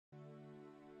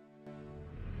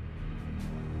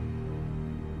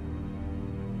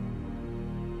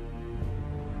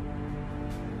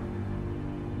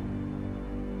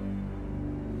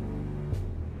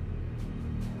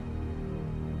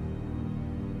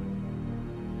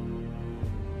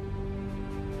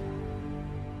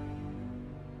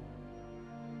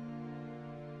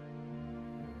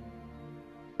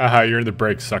Haha, you're in the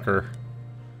break, sucker.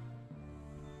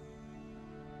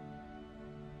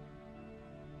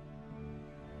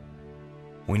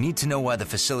 We need to know why the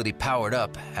facility powered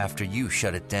up after you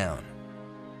shut it down.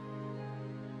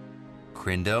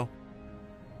 Crindo?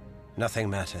 Nothing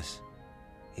matters.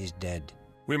 He's dead.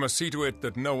 We must see to it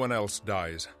that no one else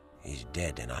dies. He's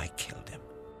dead and I killed him.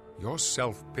 Your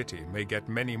self-pity may get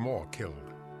many more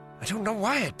killed. I don't know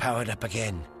why it powered up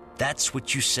again. That's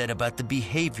what you said about the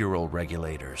behavioral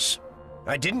regulators.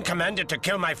 I didn't command it to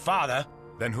kill my father.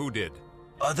 Then who did?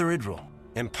 Other Idril.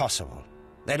 Impossible.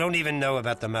 They don't even know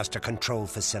about the Master Control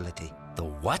Facility. The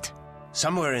what?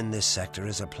 Somewhere in this sector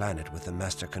is a planet with a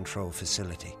Master Control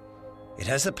Facility. It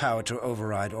has the power to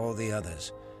override all the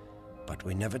others, but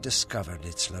we never discovered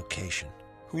its location.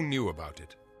 Who knew about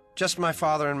it? Just my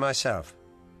father and myself.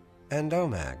 And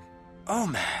Omag.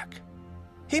 Omag!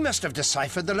 He must have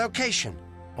deciphered the location.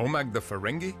 Omag the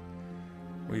Ferengi?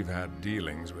 We've had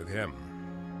dealings with him.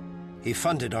 He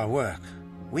funded our work.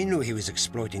 We knew he was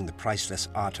exploiting the priceless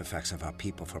artifacts of our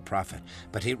people for profit,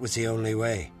 but it was the only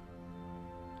way.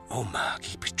 Omag,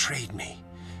 he betrayed me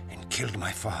and killed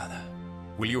my father.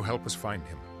 Will you help us find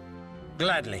him?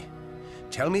 Gladly.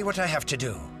 Tell me what I have to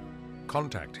do.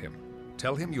 Contact him.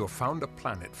 Tell him you have found a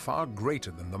planet far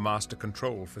greater than the Master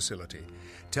Control Facility.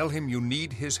 Tell him you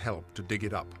need his help to dig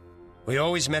it up. We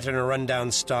always met in a rundown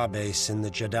starbase in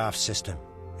the Jadaf system.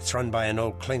 It's run by an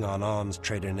old Klingon arms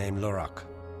trader named Lurak.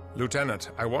 Lieutenant,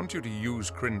 I want you to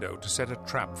use Crindo to set a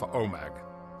trap for Omag.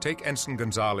 Take Ensign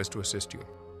Gonzalez to assist you.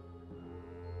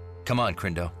 Come on,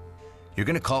 Crindo. You're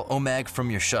gonna call Omag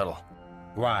from your shuttle.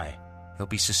 Why? He'll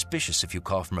be suspicious if you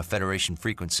call from a Federation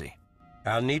frequency.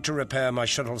 I'll need to repair my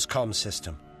shuttle's comm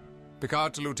system.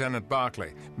 Picard to Lieutenant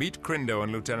Barclay. Meet Crindo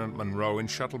and Lieutenant Monroe in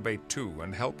Shuttle Bay 2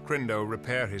 and help Crindo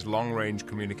repair his long-range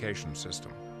communication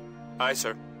system. Aye,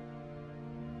 sir.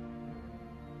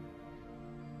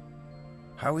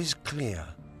 How is Clea?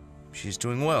 She's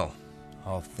doing well,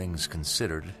 all things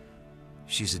considered.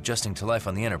 She's adjusting to life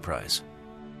on the Enterprise.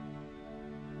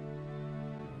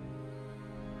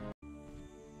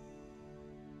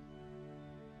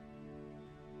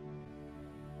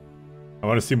 I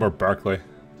want to see more Barclay.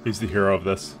 He's the hero of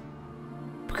this.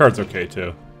 Picard's okay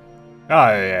too. Ah,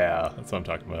 yeah, that's what I'm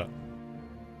talking about.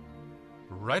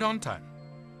 Right on time.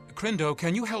 Crindo,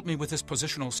 can you help me with this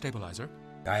positional stabilizer?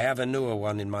 I have a newer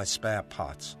one in my spare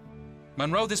parts.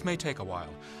 Monroe, this may take a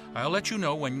while. I'll let you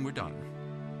know when we're done.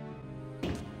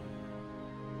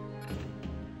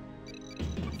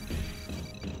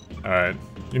 Alright.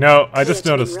 You know, I just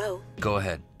noticed... Monroe, Go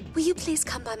ahead. will you please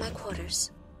come by my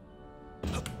quarters?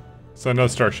 So no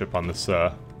starship on this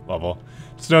level.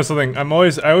 Just know something. I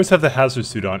always have the hazard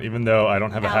suit on, even though I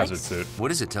don't have a hazard suit.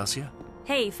 What is it, Telsia?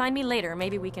 Hey, find me later.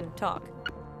 Maybe we can talk.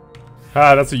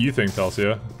 Ah, that's what you think,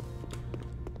 Telsia.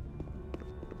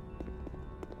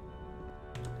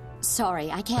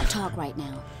 Sorry, I can't talk right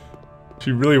now.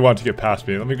 She really wanted to get past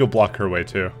me. Let me go block her way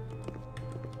too.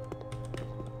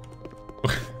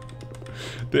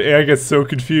 The AI gets so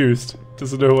confused.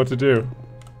 Doesn't know what to do.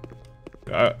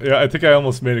 Yeah, I think I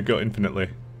almost made it go infinitely.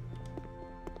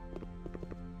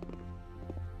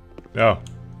 No.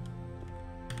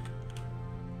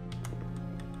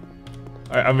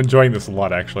 I'm enjoying this a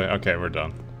lot, actually. Okay, we're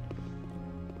done.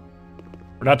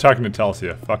 We're not talking to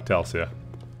Telsia. Fuck Telsia.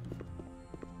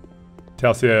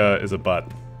 Telsia is a butt.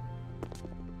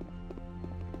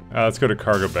 Let's go to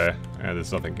Cargo Bay.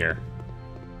 There's nothing here.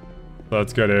 So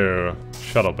let's go to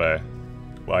Shuttle Bay.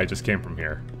 Well, I just came from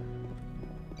here.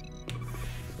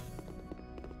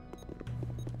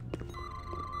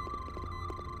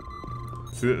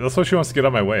 See, that's why she wants to get out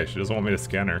of my way. She doesn't want me to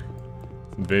scan her.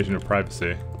 It's invasion of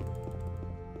privacy.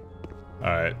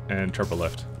 Alright, and turbo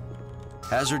lift.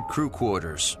 Hazard crew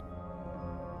quarters.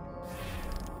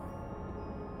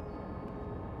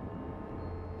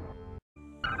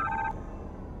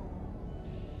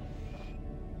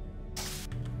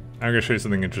 I'm gonna show you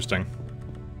something interesting.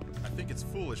 I think it's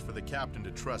foolish for the captain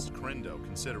to trust Crindo,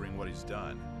 considering what he's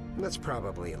done. That's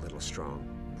probably a little strong.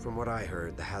 From what I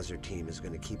heard, the Hazard team is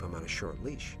going to keep him on a short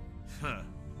leash. Huh.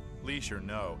 Leash or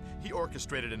no, he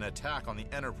orchestrated an attack on the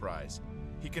Enterprise.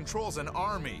 He controls an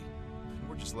army.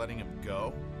 We're just letting him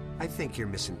go? I think you're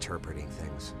misinterpreting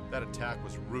things. That attack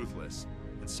was ruthless,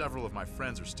 and several of my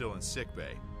friends are still in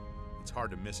sickbay. It's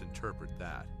hard to misinterpret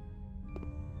that.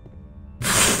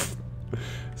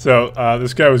 So,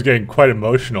 this guy was getting quite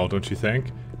emotional, don't you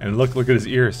think? And look at his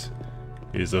ears.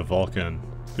 He's a Vulcan.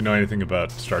 If you know anything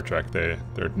about Star Trek, they're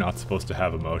not supposed to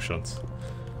have emotions.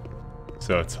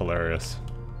 So it's hilarious.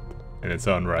 In its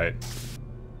own right.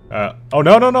 Oh,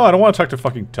 no, I don't want to talk to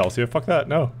fucking Telsia. Fuck that,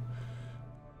 no.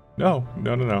 No.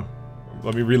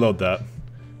 Let me reload that.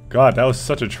 God, that was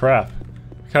such a trap.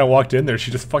 I kind of walked in there.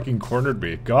 She just fucking cornered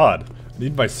me. God, I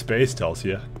need my space,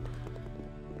 Telsia.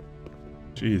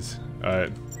 Jeez.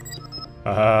 Alright.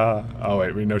 Oh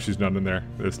wait, we know she's not in there.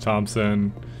 There's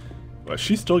Thompson. But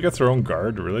she still gets her own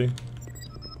guard, really?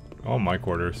 Oh, my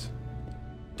quarters.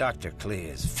 Dr. Klee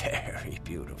is very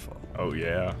beautiful. Oh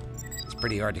yeah. It's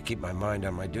pretty hard to keep my mind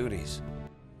on my duties.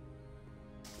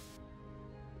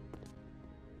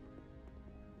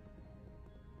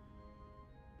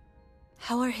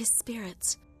 How are his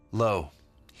spirits? Low.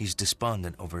 He's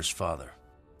despondent over his father.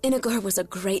 Inagor was a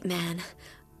great man.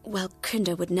 While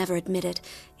Krindo would never admit it,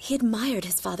 he admired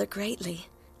his father greatly.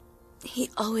 He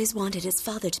always wanted his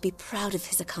father to be proud of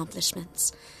his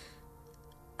accomplishments.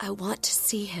 I want to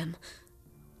see him,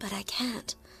 but I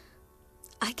can't.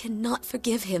 I cannot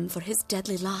forgive him for his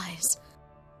deadly lies.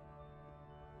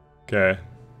 Okay.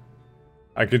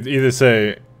 I could either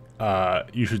say,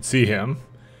 you should see him,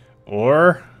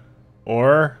 or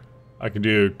I could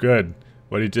do good.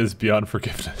 What he did is beyond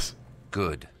forgiveness.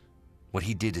 Good. What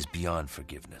he did is beyond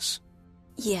forgiveness.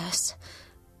 Yes,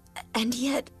 and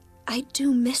yet I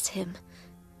do miss him.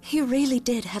 He really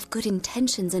did have good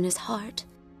intentions in his heart.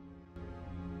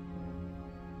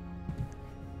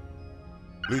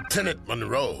 Lieutenant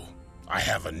Monroe, I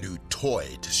have a new toy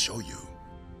to show you.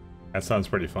 That sounds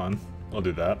pretty fun. I'll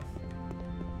do that.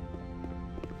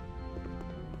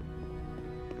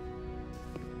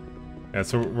 Yeah,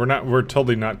 so we're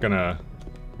totally not gonna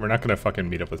fucking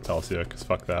meet up with Telsia, cause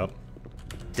fuck that.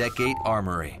 Deck 8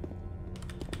 Armory.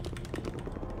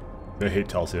 I hate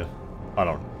Telsia. I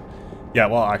don't. Yeah,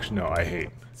 well, actually, no, I hate.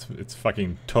 It's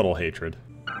fucking total hatred.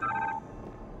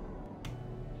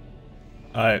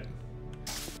 Alright.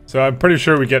 So I'm pretty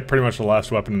sure we get pretty much the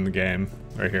last weapon in the game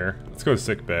right here. Let's go to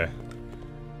sickbay.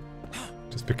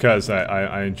 Just because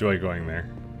I enjoy going there.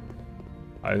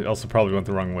 I also probably went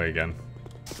the wrong way again.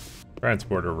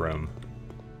 Transporter room.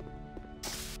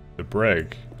 The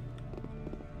brig.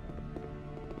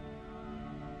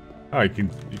 Oh,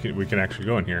 we can actually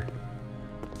go in here.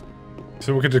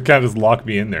 So we could just kind of just lock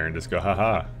me in there and just go,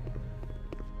 haha.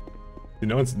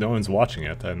 No one's watching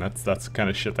it, and that's the kind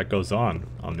of shit that goes on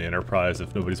the Enterprise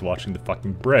if nobody's watching the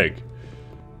fucking brig.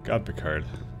 God, Picard.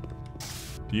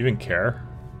 Do you even care?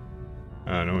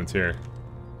 Oh, no one's here.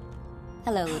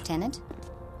 Hello, Lieutenant.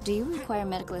 Do you require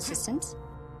medical assistance?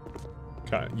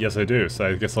 God, yes, I do. So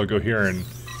I guess I'll go here and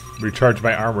recharge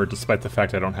my armor despite the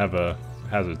fact I don't have a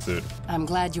hazard suit. I'm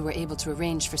glad you were able to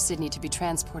arrange for Sydney to be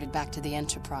transported back to the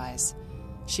Enterprise.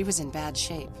 She was in bad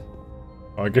shape.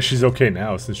 Well, I guess she's okay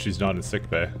now since she's not in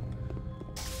sickbay.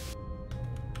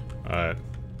 Alright.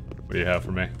 What do you have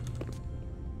for me?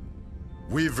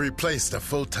 We've replaced a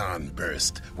photon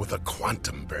burst with a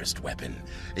quantum burst weapon.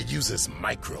 It uses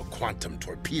micro-quantum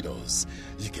torpedoes.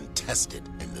 You can test it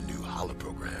in the new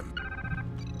holoprogram.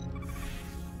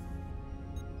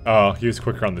 Oh, he was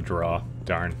quicker on the draw.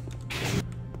 Darn.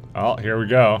 Oh, here we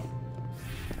go.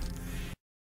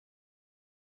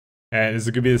 And is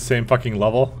it gonna be the same fucking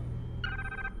level?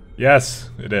 Yes,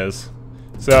 it is.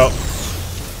 So,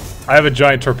 I have a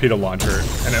giant torpedo launcher,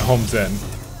 and it homes in.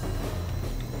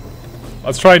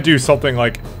 Let's try and do something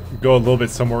like, go a little bit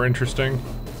somewhere interesting.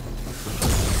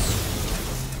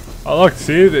 Oh look,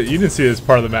 see? You didn't see this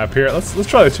part of the map here. Let's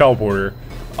try the teleporter.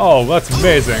 Oh, that's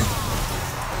amazing.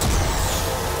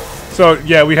 So,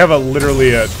 yeah, we have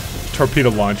literally a torpedo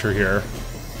launcher here.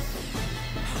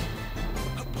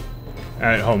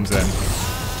 And it homes in.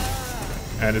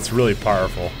 And it's really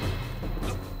powerful.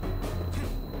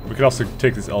 We could also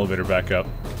take this elevator back up.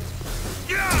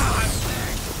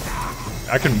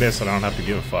 I can miss and I don't have to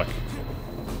give a fuck.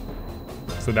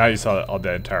 So now you saw all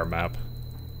the entire map.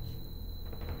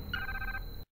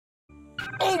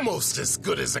 Almost as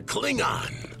good as a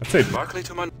Klingon. I'd say Barclay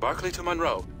to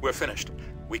Monroe. We're finished.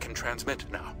 We can transmit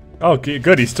now. Oh,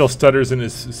 good. He still stutters in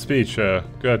his speech.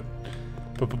 Good.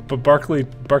 But Barclay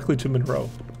to Monroe.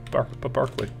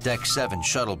 Barclay. Deck 7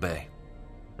 Shuttle Bay.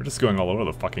 We're just going all over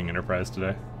the fucking Enterprise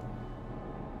today.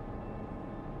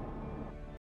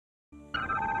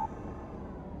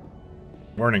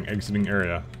 Warning, exiting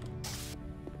area.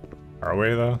 Are we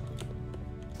though?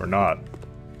 We're not.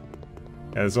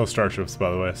 Yeah, there's no starships,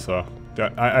 by the way, so...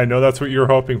 I know that's what you were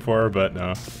hoping for, but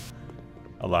no.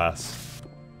 Alas.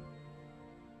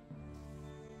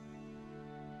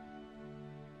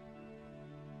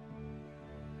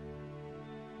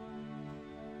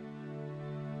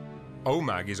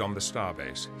 OMAG is on the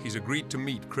starbase. He's agreed to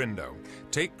meet Krindo.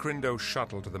 Take Krindo's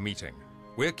shuttle to the meeting.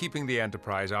 We're keeping the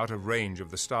Enterprise out of range of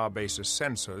the starbase's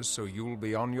sensors, so you'll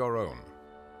be on your own.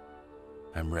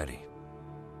 I'm ready.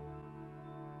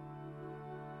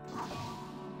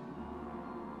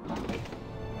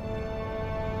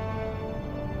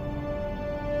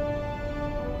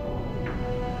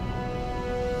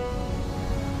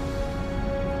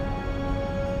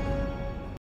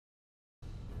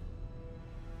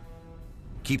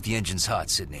 Keep the engines hot,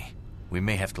 Sydney. We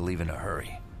may have to leave in a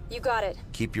hurry. You got it.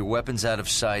 Keep your weapons out of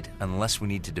sight unless we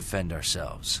need to defend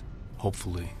ourselves.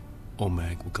 Hopefully,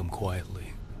 Omag will come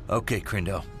quietly. Okay,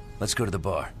 Crindo. Let's go to the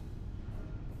bar.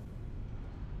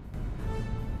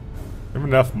 We have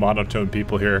enough monotone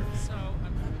people here.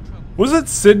 Wasn't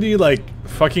Sydney, like,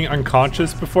 fucking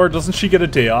unconscious before? Doesn't she get a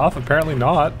day off? Apparently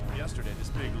not.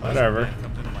 Whatever.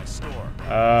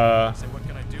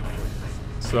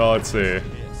 So let's see.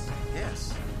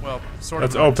 Well, sort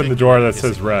Let's of open the door that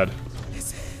says red.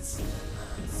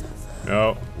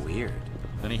 No. Weird.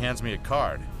 Then he hands me a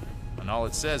card, and all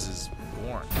it says is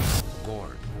Gorn.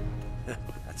 Gorn.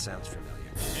 That sounds familiar.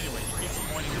 Anyway, he keeps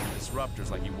pointing to the disruptors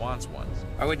like he wants one.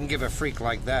 I wouldn't give a freak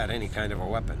like that any kind of a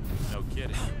weapon. No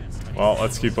kidding. Well,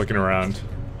 let's keep looking around.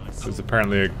 There's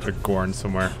apparently a Gorn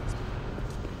somewhere.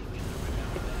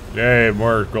 Yay,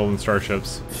 more golden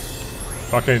starships.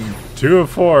 Fucking 2 of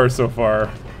 4 so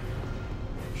far.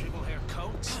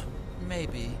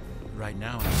 Maybe. Right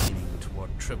now I'm leaning toward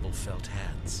triple felt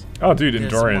hats. Oh, dude,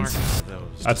 There's Endorians. a market for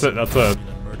those. That's a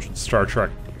Star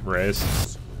Trek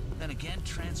race. Then again,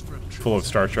 transfer of Full of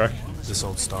Star Trek. This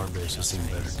old starbase has seen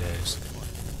better days.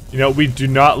 You know, we do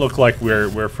not look like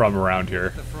we're from around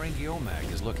here. The Ferengi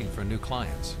Omag is looking for new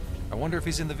clients. I wonder if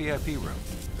he's in the VIP room.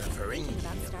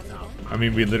 I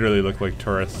mean, we literally look like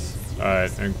tourists.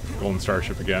 And Golden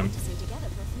Starship again.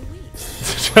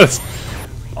 Just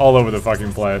all over the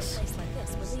fucking place.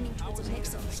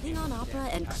 Klingon opera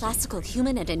and classical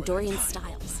human and Endorian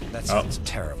styles. That sounds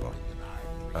terrible.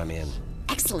 I'm in.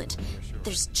 Excellent.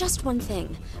 There's just one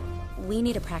thing. We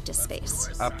need a practice space.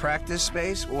 A practice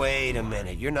space? Wait a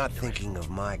minute. You're not thinking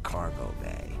of my cargo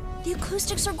bay. The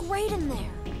acoustics are great in there.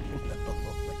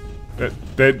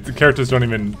 The characters don't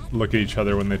even look at each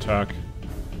other when they talk.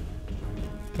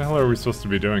 What the hell are we supposed to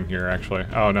be doing here, actually?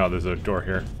 Oh no, there's a door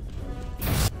here.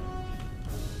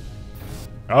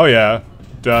 Oh yeah.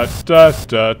 Da da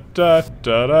da da da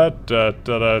da da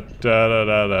da da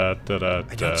da da da.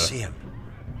 I don't see him.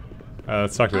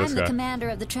 Let's talk to this I'm guy. the commander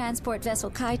of the transport vessel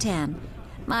Kaitan.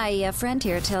 My friend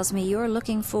here tells me you're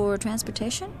looking for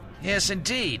transportation? Yes,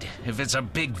 indeed. If it's a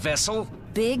big vessel.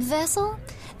 Big vessel?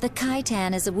 The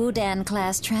Kaitan is a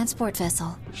Wudan-class transport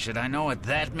vessel. Should I know what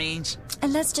that means?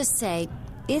 And let's just say,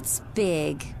 it's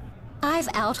big. I've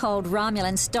outhauled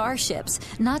Romulan starships,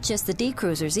 not just the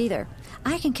D-cruisers either.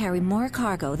 I can carry more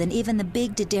cargo than even the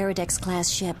big D'Deridex-class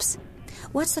ships.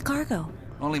 What's the cargo?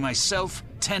 Only myself,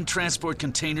 10 transport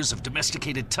containers of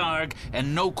domesticated targ,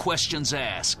 and no questions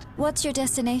asked. What's your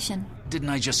destination? Didn't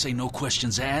I just say no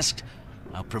questions asked?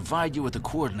 I'll provide you with the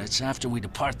coordinates after we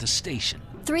depart the station.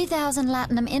 3,000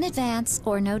 Latinum in advance,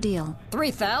 or no deal.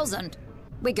 3,000?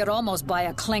 We could almost buy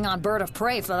a Klingon bird of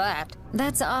prey for that.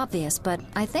 That's obvious, but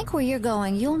I think where you're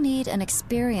going, you'll need an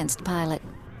experienced pilot.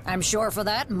 I'm sure for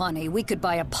that money, we could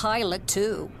buy a pilot,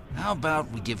 too. How about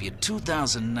we give you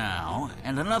 2,000 now,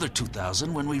 and another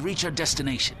 2,000 when we reach our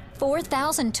destination?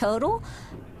 4,000 total?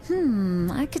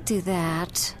 I could do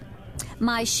that.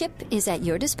 My ship is at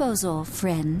your disposal,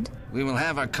 friend. We will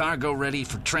have our cargo ready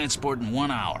for transport in 1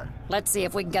 hour. Let's see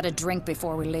if we can get a drink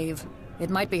before we leave. It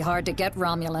might be hard to get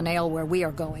Romulan ale where we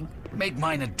are going. Make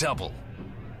mine a double.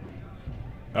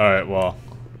 Alright, well.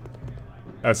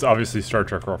 That's obviously Star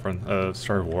Trek reference.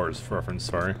 Star Wars reference,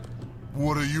 sorry.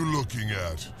 What are you looking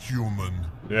at, human?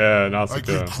 Yeah, not so I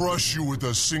good. can crush you with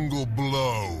a single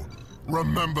blow.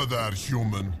 Remember that,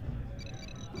 human.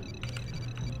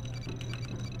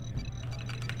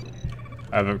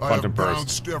 I have a quantum burst.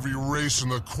 Bounced every race in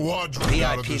the quadrant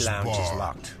out of VIP this lounge bar. is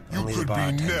locked. You Only could the be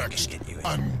bartender next, can get you in.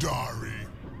 Andari.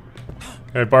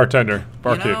 Hey, bartender.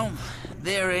 Barkeep. You know,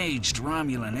 their aged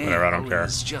Romulan ale Whatever, I don't care.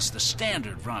 is just the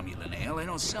standard Romulan ale. They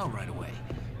don't sell right away.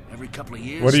 Every couple of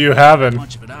years, What are you they having? get a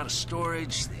bunch of it out of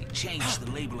storage. They change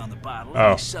the label on the bottle. Oh.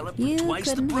 And they sell it for You twice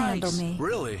the couldn't price. handle me.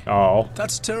 Really? Oh.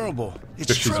 That's terrible.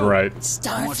 It's She's true. right.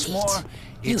 And what's more,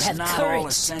 You it's have not courage all a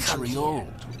to century come old.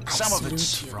 here. I Some of it's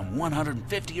salute you. from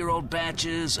 150-year-old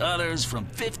batches, others from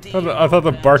 50. I thought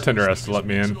the bartender has to let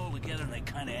me in.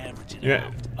 Yeah,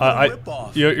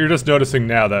 you're just noticing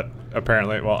now that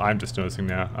apparently. Well, I'm just noticing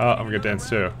now. Oh, I'm gonna dance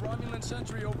too.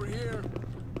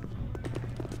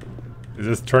 Is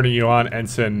this turning you on,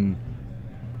 Ensign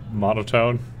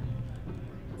Monotone?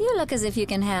 You look as if you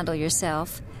can handle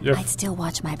yourself. Yep. I'd still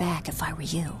watch my back if I were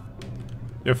you.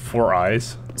 You have 4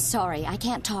 eyes. Sorry, I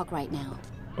can't talk right now.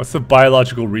 What's the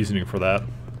biological reasoning for that?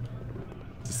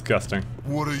 Disgusting.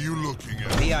 What are you looking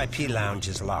at? VIP lounge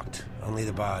is locked. Only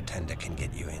the bartender can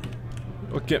get you in.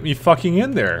 Well, get me fucking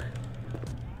in there.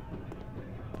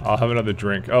 I'll have another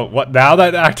drink. Oh, what? Now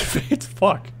that activates?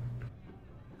 Fuck.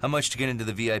 How much to get into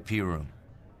the VIP room?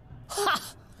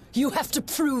 Ha! You have to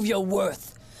prove your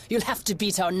worth. You'll have to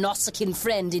beat our Nausicaan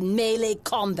friend in melee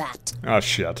combat. Oh,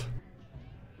 shit.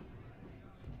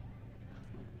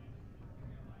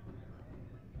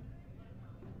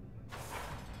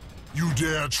 You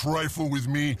dare trifle with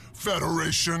me,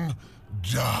 Federation?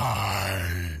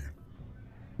 Die!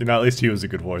 You know, at least he was a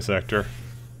good voice actor.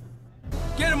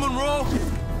 Get him, Monroe!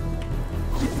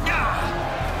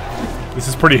 This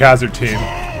is pretty hazard team.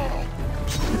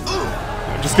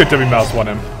 Just get W Mouse on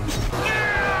him.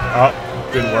 Oh,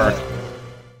 good work.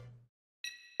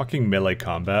 Fucking melee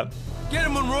combat. Get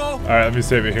him, Monroe! Alright, let me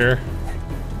save it here.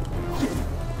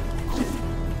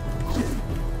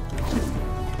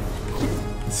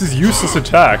 This is useless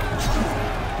attack.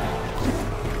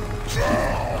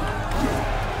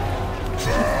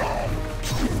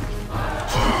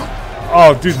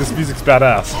 Oh, dude, this music's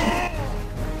badass.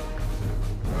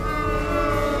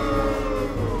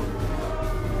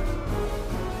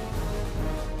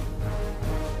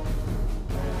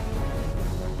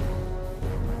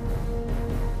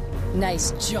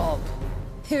 Nice job.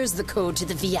 Here's the code to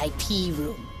the VIP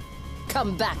room.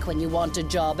 Come back when you want a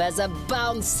job as a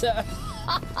bouncer.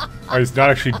 Oh, he's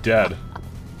not actually dead.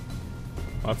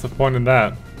 What's the point in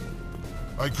that?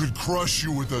 I could crush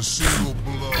you with a single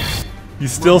blow.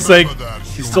 He's still saying,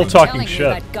 he's still talking shit.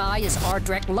 That guy is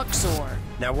Ardrek Luxor.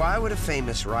 Now, why would a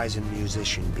famous rising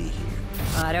musician be here?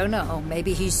 I don't know.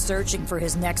 Maybe he's searching for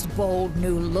his next bold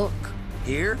new look.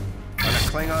 Here? On a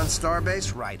Klingon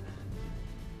starbase? Right.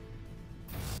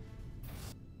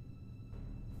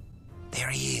 There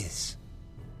he is.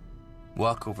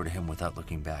 Walk over to him without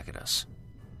looking back at us.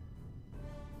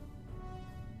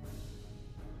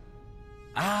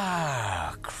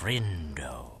 Ah,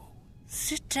 Crindo.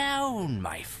 Sit down,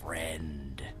 my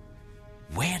friend.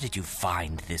 Where did you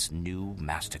find this new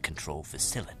master control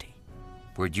facility?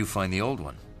 Where'd you find the old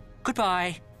one?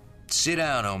 Goodbye. Sit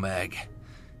down, Omag.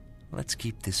 Let's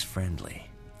keep this friendly.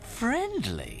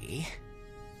 Friendly?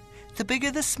 The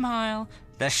bigger the smile,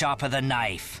 the sharper the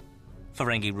knife.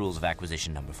 Ferengi Rules of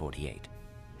Acquisition number 48.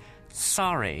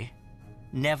 Sorry,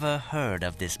 never heard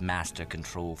of this master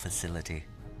control facility.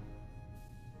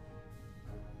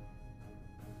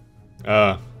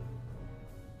 I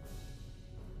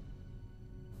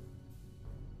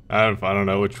don't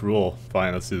know which rule.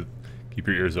 Fine, let's do. Keep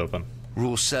your ears open.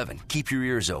 Rule 7. Keep your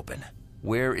ears open.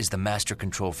 Where is the master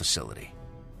control facility?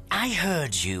 I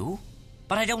heard you,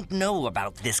 but I don't know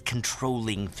about this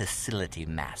controlling facility,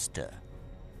 Master.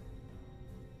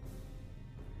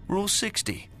 Rule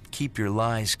 60. Keep your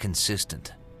lies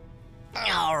consistent.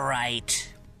 All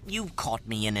right. You've caught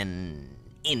me in an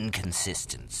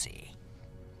inconsistency.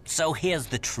 So here's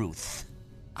the truth.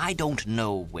 I don't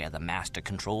know where the master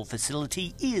control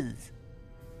facility is.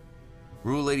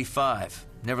 Rule 85.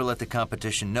 Never let the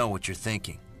competition know what you're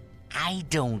thinking. I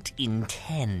don't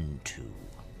intend to.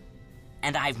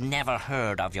 And I've never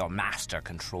heard of your master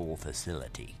control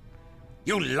facility.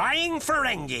 You lying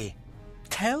Ferengi!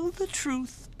 Tell the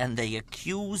truth, and they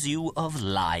accuse you of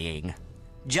lying.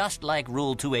 Just like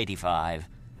Rule 285.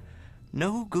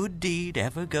 No good deed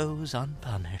ever goes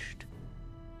unpunished.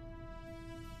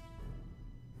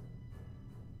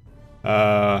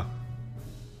 So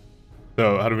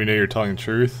how do we know you're telling the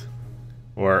truth?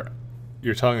 Or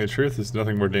you're telling the truth is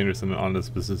nothing more dangerous than an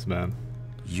honest businessman.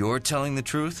 You're telling the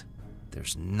truth?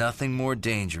 There's nothing more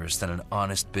dangerous than an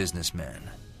honest businessman.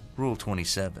 Rule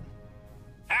 27.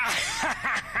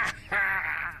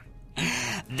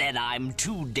 Then I'm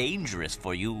too dangerous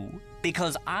for you,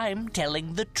 because I'm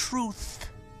telling the truth.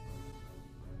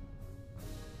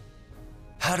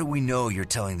 How do we know you're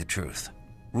telling the truth?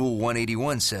 Rule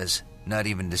 181 says, not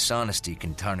even dishonesty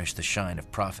can tarnish the shine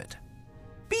of profit.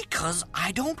 Because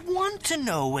I don't want to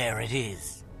know where it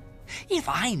is. If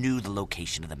I knew the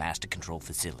location of the master control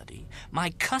facility,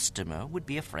 my customer would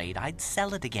be afraid I'd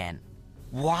sell it again.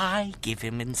 Why give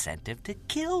him incentive to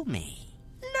kill me?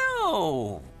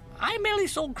 No! I merely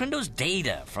sold Crindo's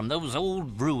data from those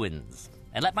old ruins,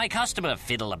 and let my customer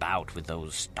fiddle about with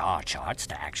those star charts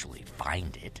to actually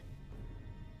find it.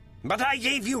 But I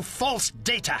gave you false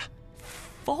data!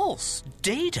 False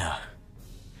data?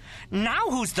 Now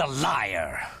who's the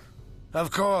liar? Of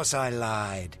course I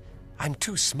lied. I'm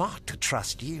too smart to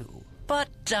trust you. But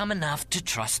dumb enough to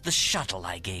trust the shuttle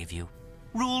I gave you.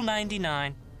 Rule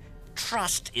 99.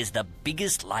 Trust is the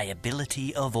biggest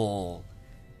liability of all.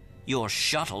 Your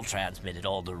shuttle transmitted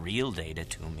all the real data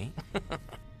to me.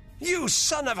 You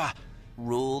son of a...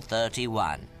 Rule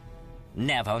 31.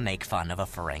 Never make fun of a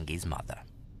Ferengi's mother.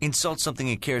 Insult something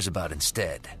he cares about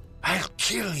instead. I'll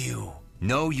kill you.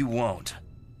 No, you won't.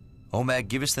 Omag,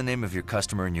 give us the name of your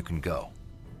customer and you can go.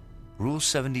 Rule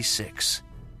 76.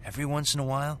 Every once in a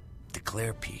while,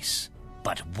 declare peace.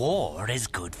 But war is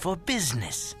good for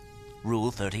business.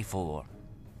 Rule 34.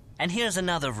 And here's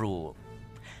another rule.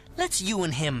 Let's you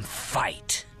and him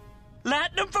fight.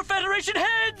 Latinum for Federation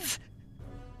heads!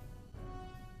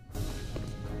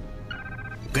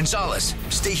 Gonzalez,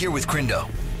 stay here with Crindo.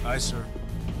 Aye, sir.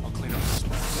 I'll clean up this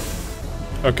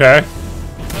mess. Okay.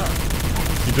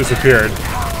 He disappeared.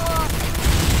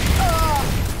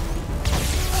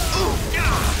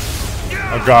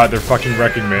 Oh god, they're fucking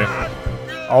wrecking me.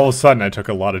 All of a sudden I took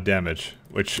a lot of damage,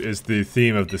 which is the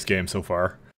theme of this game so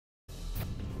far.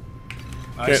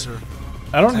 Aye, sir.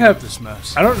 I don't Clean up this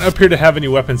mess. I don't appear to have any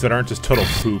weapons that aren't just total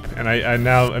poop, and I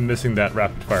now am missing that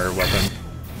rapid fire weapon.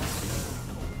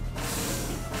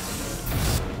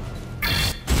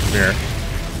 Come here.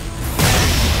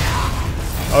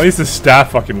 At least the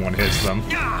staff fucking one hits them.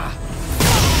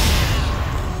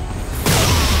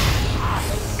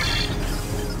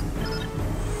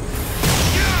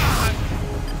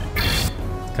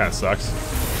 Kinda sucks.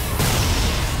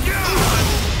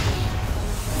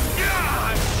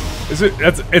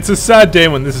 It's a sad day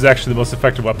when this is actually the most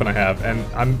effective weapon I have, and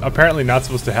I'm apparently not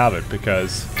supposed to have it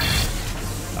because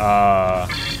I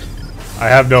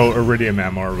have no iridium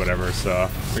ammo or whatever, so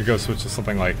we go switch to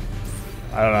something like,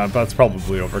 I don't know, that's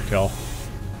probably overkill.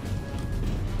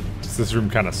 Just this room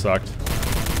kind of sucked.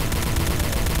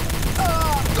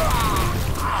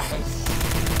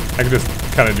 I can just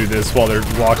kind of do this while they're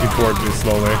walking towards me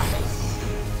slowly.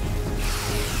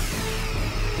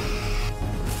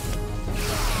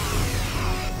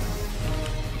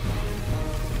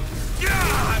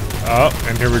 Oh,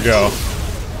 and here we go.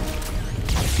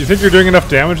 Do you think you're doing enough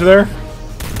damage there?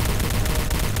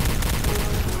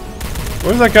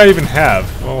 What does that guy even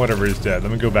have? Well, whatever, he's dead.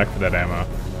 Let me go back for that ammo.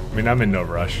 I mean, I'm in no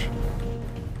rush.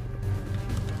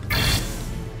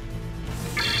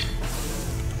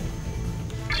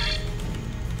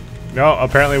 No,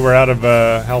 apparently we're out of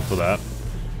health for that.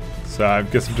 So I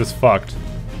guess I'm just fucked.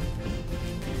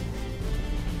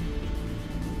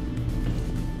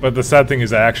 But the sad thing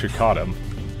is I actually caught him.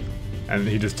 And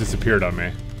he just disappeared on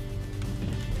me.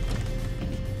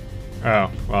 Oh,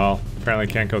 well, apparently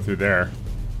can't go through there.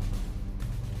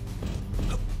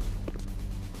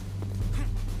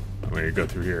 I'm gonna go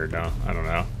through here. No, I don't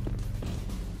know.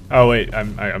 Oh wait,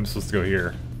 I'm supposed to go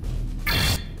here.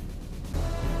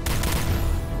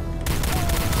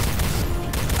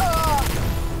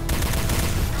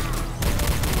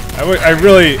 I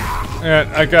really,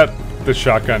 I got the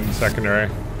shotgun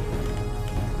secondary.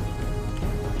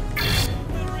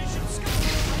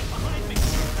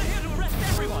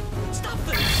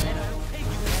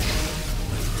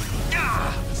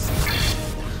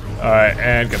 Alright,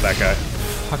 and get that guy.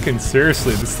 Fucking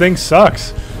seriously, this thing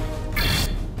sucks.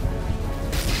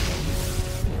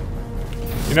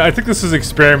 You know, I think this is an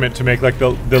experiment to make like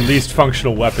the least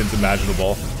functional weapons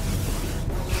imaginable.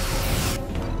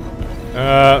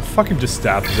 Fucking just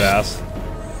stab his ass.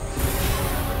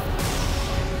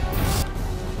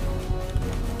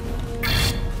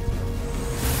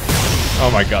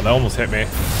 Oh my god, that almost hit me.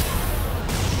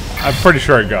 I'm pretty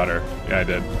sure I got her. Yeah, I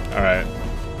did. Alright.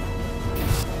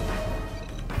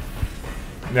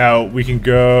 Now we can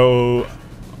go.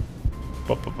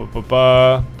 Can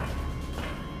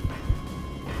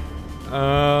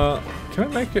I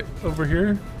make it over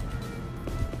here?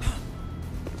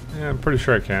 Yeah, I'm pretty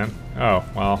sure I can. Oh,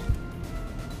 well.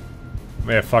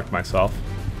 May have fucked myself.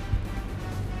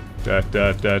 Oh,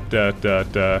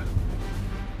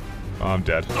 I'm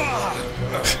dead.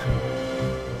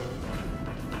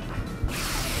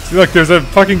 See, look, there's a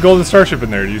fucking golden starship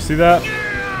in there. Do you see that?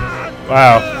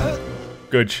 Wow.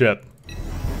 Good shit.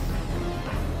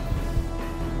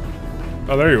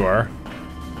 Oh, there you are.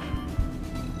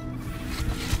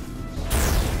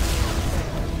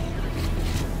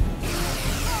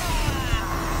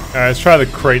 Alright, let's try the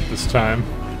crate this time.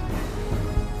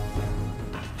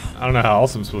 I don't know how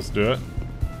else I'm supposed to do it.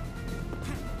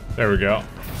 There we go.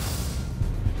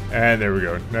 And there we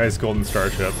go. Nice golden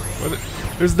starship.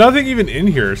 There's nothing even in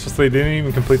here. It's just they didn't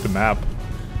even complete the map.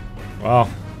 Well,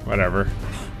 whatever.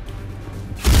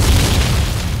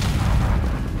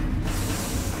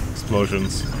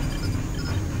 Explosions.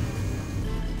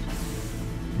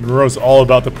 Monroe's all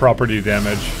about the property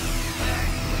damage.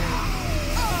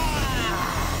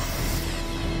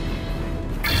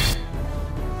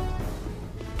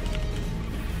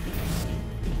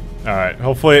 Alright,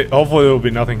 hopefully there will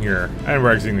be nothing here. And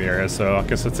we're exiting the area, so I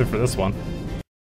guess that's it for this one.